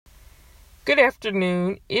Good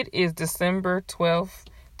afternoon. It is December 12th,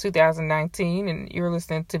 2019, and you're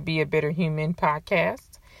listening to Be a Better Human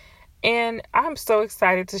podcast. And I'm so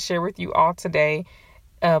excited to share with you all today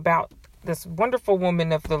about this wonderful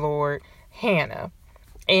woman of the Lord, Hannah.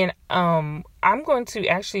 And I'm going to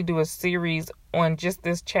actually do a series on just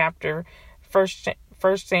this chapter,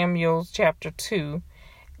 First Samuel chapter 2,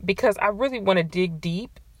 because I really want to dig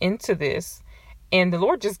deep into this. And the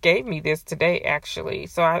Lord just gave me this today, actually.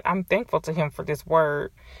 So I'm thankful to him for this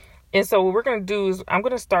word. And so what we're going to do is I'm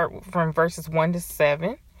going to start from verses 1 to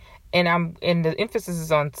 7. And the emphasis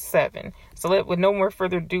is on 7. So with no more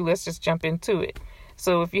further ado, let's just jump into it.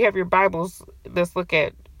 So if you have your Bibles, let's look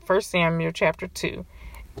at 1 Samuel chapter 2.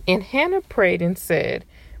 And Hannah prayed and said,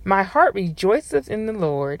 "My heart rejoiceth in the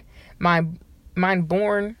Lord. My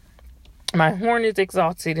horn is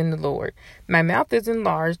exalted in the Lord. My mouth is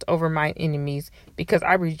enlarged over my enemies, because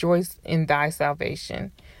I rejoice in thy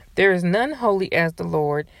salvation. There is none holy as the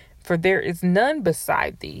Lord, for there is none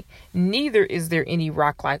beside thee, neither is there any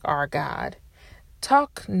rock like our God.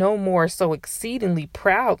 Talk no more so exceedingly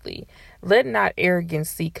proudly. Let not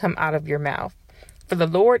arrogancy come out of your mouth. For the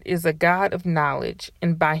Lord is a God of knowledge,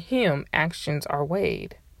 and by him actions are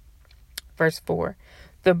weighed." Verse 4.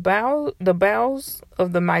 The bows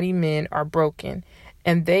of the mighty men are broken,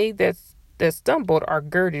 and they that stumbled are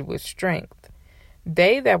girded with strength.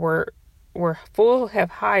 They that were full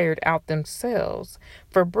have hired out themselves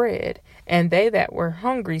for bread, and they that were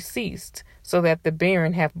hungry ceased, so that the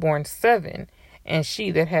barren hath borne 7, and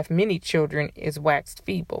she that hath many children is waxed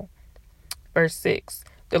feeble. Verse 6.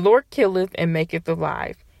 The Lord killeth and maketh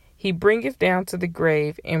alive. He bringeth down to the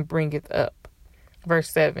grave and bringeth up.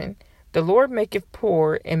 Verse 7. The Lord maketh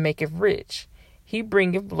poor and maketh rich. He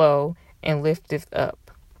bringeth low and lifteth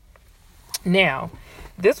up. Now,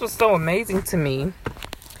 this was so amazing to me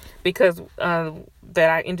because that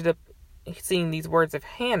I ended up seeing these words of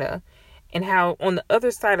Hannah, and how on the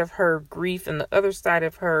other side of her grief and the other side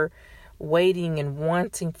of her waiting and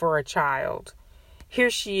wanting for a child, here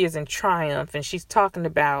she is in triumph, and she's talking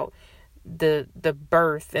about the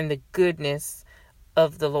birth and the goodness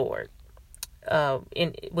of the Lord.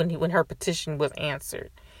 When her petition was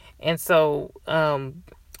answered. And so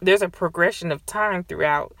there's a progression of time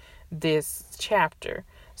throughout this chapter.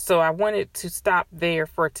 So I wanted to stop there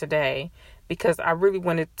for today, because I really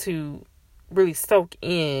wanted to really soak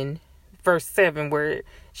in verse 7, where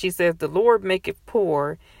she says, "The Lord maketh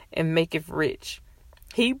poor and maketh rich.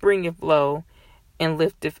 He bringeth low and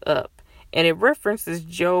lifteth up." And it references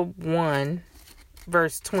Job 1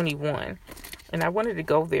 verse 21. And I wanted to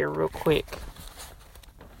go there real quick.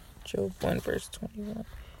 Job 1 verse 21.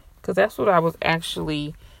 Because that's what I was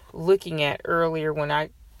actually looking at earlier when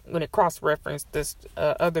it cross-referenced this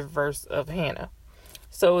other verse of Hannah.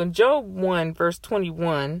 So in Job 1 verse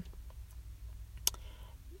 21,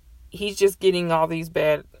 he's just getting all these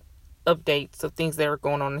bad updates of things that are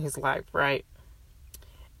going on in his life, right?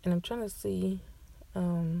 And I'm trying to see.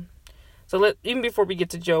 So even before we get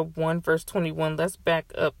to Job 1 verse 21, let's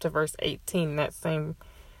back up to verse 18 in that same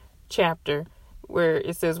chapter, where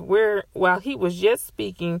it says, while he was yet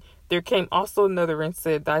speaking, there came also another and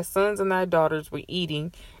said, "Thy sons and thy daughters were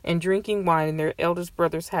eating and drinking wine in their eldest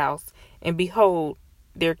brother's house. And behold,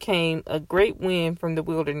 there came a great wind from the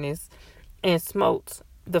wilderness and smote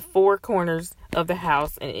the four corners of the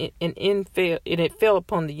house, and it fell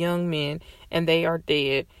upon the young men, and they are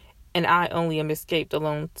dead. And I only am escaped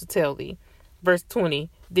alone to tell thee." Verse 20.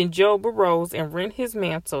 Then Job arose and rent his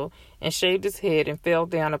mantle and shaved his head and fell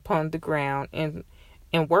down upon the ground and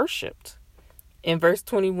worshipped. In verse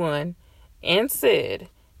 21, and said,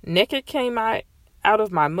 "Naked came I out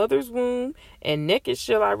of my mother's womb, and naked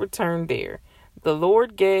shall I return there. The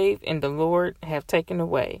Lord gave, and the Lord have taken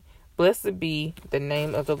away. Blessed be the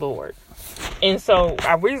name of the Lord." And so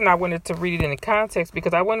the reason I wanted to read it in the context,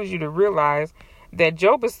 because I wanted you to realize that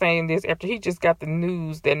Job is saying this after he just got the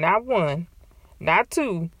news that not one, not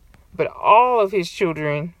two, but all of his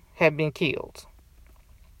children had been killed.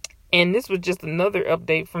 And this was just another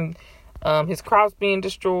update from his crops being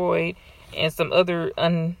destroyed and some other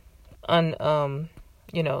some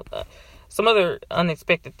other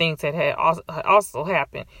unexpected things that had also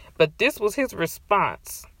happened. But this was his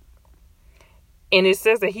response. And it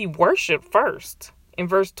says that he worshiped first in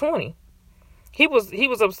verse 20. He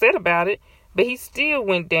was upset about it, but he still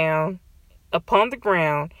went down upon the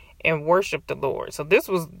ground and worshiped the Lord. So this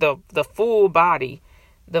was the full body,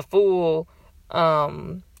 the full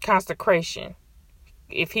consecration,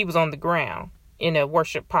 if he was on the ground in a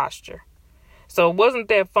worship posture. So it wasn't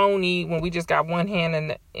that phony when we just got one hand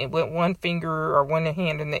and it went one finger or one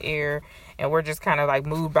hand in the air and we're just kind of like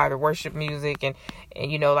moved by the worship music, and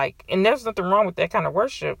you know, like, and there's nothing wrong with that kind of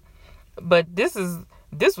worship, but this was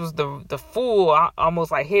the full,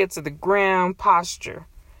 almost like head to the ground posture,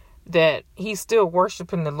 that he's still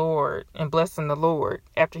worshiping the Lord and blessing the Lord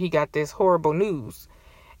after he got this horrible news.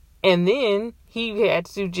 And then he had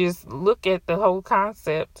to just look at the whole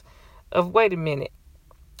concept of, wait a minute,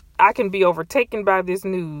 I can be overtaken by this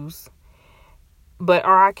news, but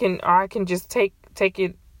or I can just take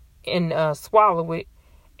it and swallow it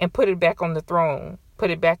and put it back on the throne,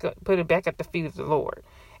 put it back at the feet of the Lord,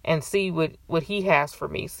 and see what he has for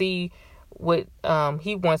me, see what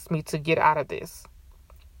he wants me to get out of this.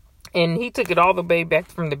 And he took it all the way back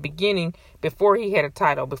from the beginning, before he had a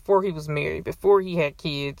title, before he was married, before he had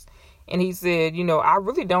kids. And he said, you know, I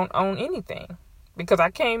really don't own anything, because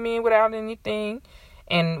I came in without anything.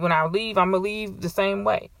 And when I leave, I'm going to leave the same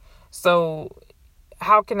way. So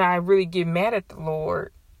how can I really get mad at the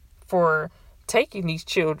Lord for taking these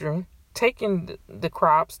children, taking the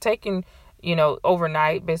crops, taking, you know,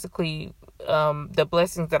 overnight, basically, the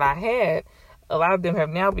blessings that I had? A lot of them have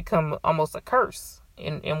now become almost a curse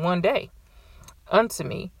in one day unto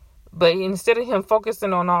me. But instead of him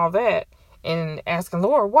focusing on all that and asking,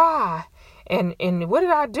 Lord, why? And what did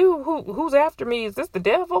I do? Who's after me? Is this the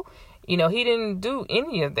devil? You know, he didn't do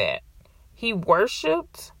any of that. He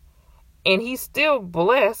worshiped, and he still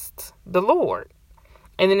blessed the Lord.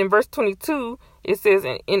 And then in verse 22, it says,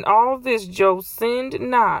 in all this Job sinned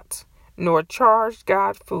not, nor charged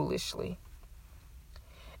God foolishly.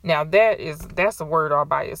 Now that's a word all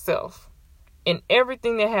by itself. In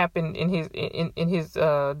everything that happened in his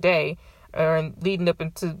day, or leading up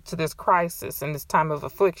into this crisis and this time of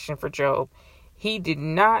affliction for Job, he did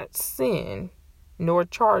not sin nor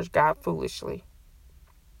charge God foolishly.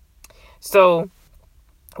 So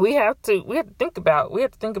we have to think about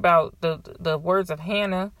the words of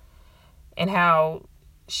Hannah, and how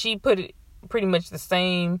she put pretty much the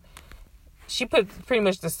same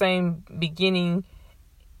beginning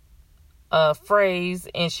phrase,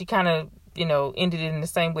 and she kind of, you know, ended it in the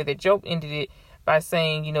same way that Job ended it, by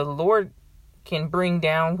saying, you know, the Lord can bring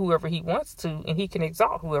down whoever he wants to, and he can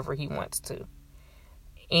exalt whoever he wants to.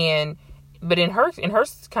 But in her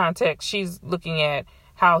context, she's looking at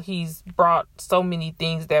how he's brought so many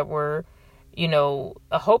things that were, you know,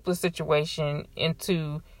 a hopeless situation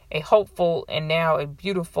into a hopeful and now a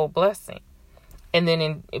beautiful blessing. And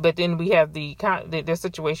then we have the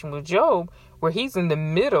situation with Job, where he's in the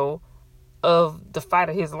middle of the fight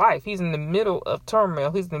of his life. He's in the middle of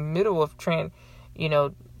turmoil. He's in the middle of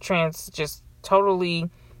just totally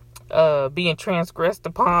being transgressed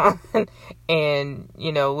upon, and,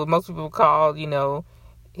 you know, what most people call, you know,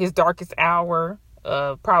 his darkest hour,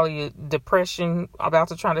 probably depression about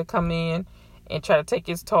to try to come in and try to take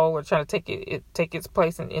its toll, or try to take its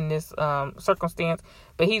place in this circumstance.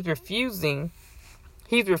 But he's refusing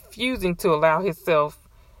to allow himself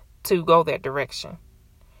to go that direction.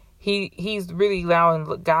 He's really allowing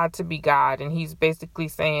God to be God, and he's basically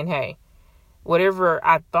saying, hey, whatever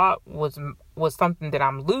I thought was something that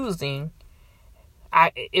I'm losing,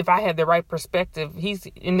 if I had the right perspective, he's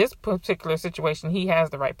in this particular situation, he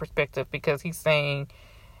has the right perspective, because he's saying,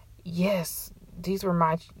 yes, these were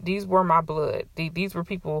my blood. These were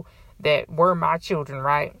people that were my children,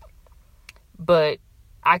 right? But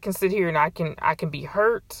I can sit here and I can be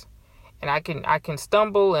hurt, and I can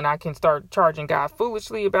stumble, and I can start charging God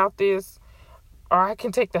foolishly about this, or I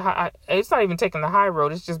can take it's not even taking the high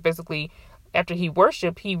road. It's just basically, after he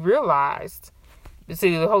worshiped, he realized,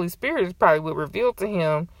 see, the Holy Spirit is probably what revealed to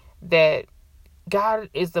him that God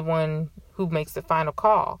is the one who makes the final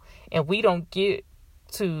call, and we don't get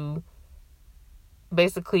to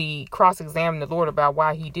basically cross-examine the Lord about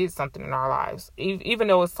why he did something in our lives. Even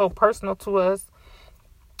though it's so personal to us,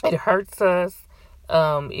 it hurts us,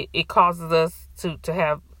 it causes us to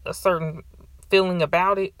have a certain feeling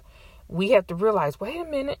about it. We have to realize, wait a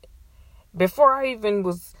minute, before I even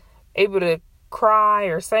was able to cry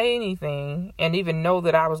or say anything, and even know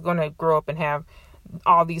that I was going to grow up and have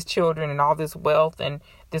all these children and all this wealth and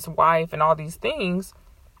this wife and all these things,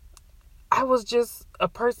 I was just a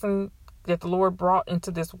person that the Lord brought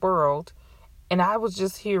into this world, and I was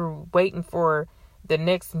just here waiting for the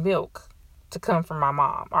next milk to come from my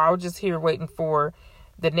mom, or I was just here waiting for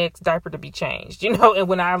the next diaper to be changed, you know. And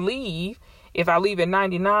when I leave, if I leave at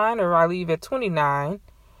 99 or I leave at 29,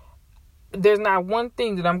 there's not one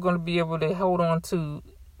thing that I'm going to be able to hold on to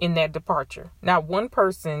in that departure. Not one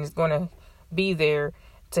person is going to be there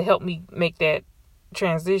to help me make that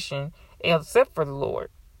transition, except for the Lord.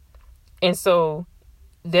 And so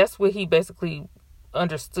that's what he basically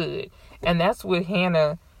understood. And that's what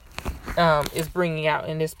Hannah is bringing out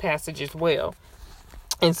in this passage as well.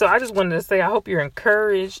 And so I just wanted to say, I hope you're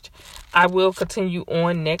encouraged. I will continue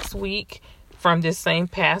on next week from this same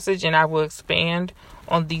passage, and I will expand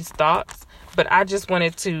on these thoughts. But I just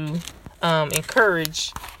wanted to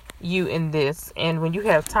encourage you in this. And when you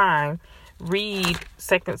have time, read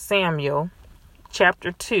 2 Samuel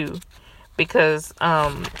chapter 2, because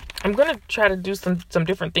I'm going to try to do some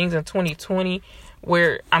different things in 2020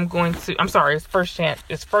 where it's 1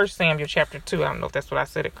 Samuel chapter 2. I don't know if that's what I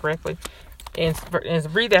said it correctly. And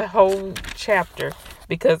read that whole chapter,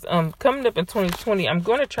 because coming up in 2020, I'm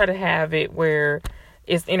going to try to have it where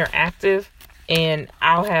it's interactive, and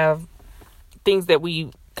I'll have things that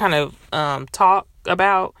we kind of talk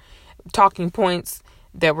about, talking points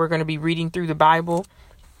that we're going to be reading through the Bible.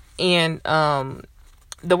 And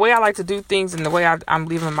the way I like to do things and the way I'm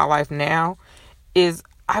living my life now is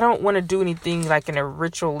I don't want to do anything like in a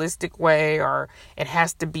ritualistic way, or it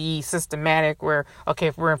has to be systematic where, okay,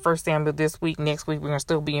 if we're in 1 Samuel this week, next week we're going to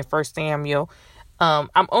still be in 1 Samuel. I'm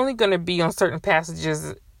only going to be on certain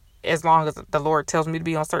passages as long as the Lord tells me to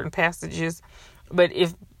be on certain passages. But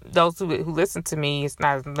if those who listen to me, it's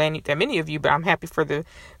not that many of you, but I'm happy for the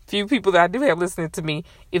few people that I do have listening to me.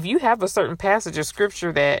 If you have a certain passage of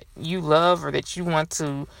scripture that you love or that you want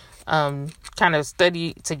to kind of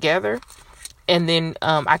study together, and then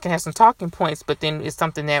I can have some talking points, but then it's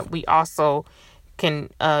something that we also can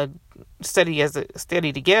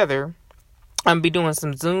study together. I'm be doing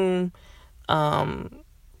some Zoom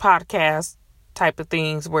podcast type of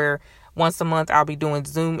things where once a month I'll be doing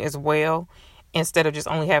Zoom as well. Instead of just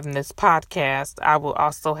only having this podcast, I will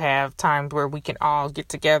also have times where we can all get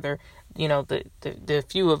together, the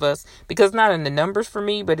few of us, because it's not in the numbers for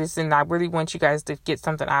me, but it's in, I really want you guys to get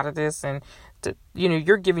something out of this, and to,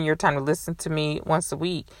 you're giving your time to listen to me once a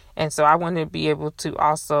week. And so I want to be able to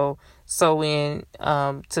also sew in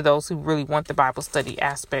to those who really want the Bible study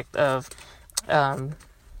aspect of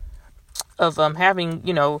having,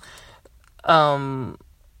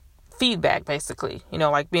 feedback, basically,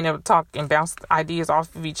 like being able to talk and bounce ideas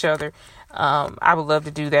off of each other. I would love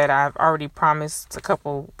to do that. I've already promised a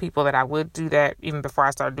couple people that I would do that even before I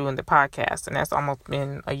started doing the podcast, and that's almost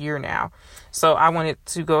been a year now. So I wanted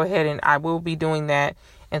to go ahead, and I will be doing that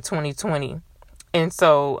in 2020. And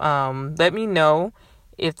so let me know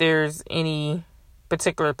if there's any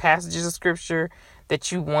particular passages of scripture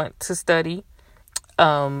that you want to study.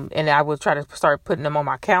 And I will try to start putting them on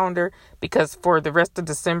my calendar, because for the rest of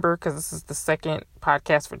December, because this is the second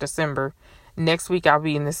podcast for December, next week I'll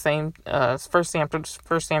be in the same 1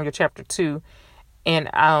 Samuel chapter 2. And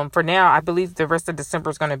for now, I believe the rest of December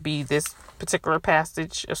is going to be this particular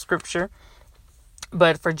passage of scripture.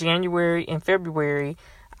 But for January and February,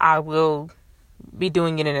 I will be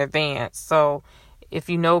doing it in advance. So if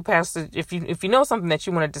you know if you know something that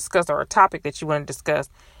you want to discuss, or a topic that you want to discuss,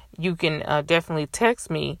 you can definitely text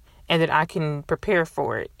me, and then I can prepare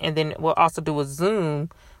for it. And then we'll also do a Zoom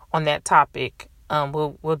on that topic.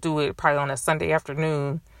 We'll do it probably on a Sunday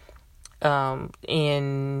afternoon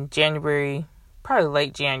in January, probably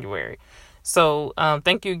late January. So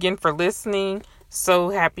thank you again for listening. So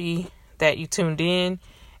happy that you tuned in.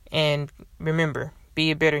 And remember,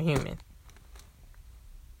 be a better human.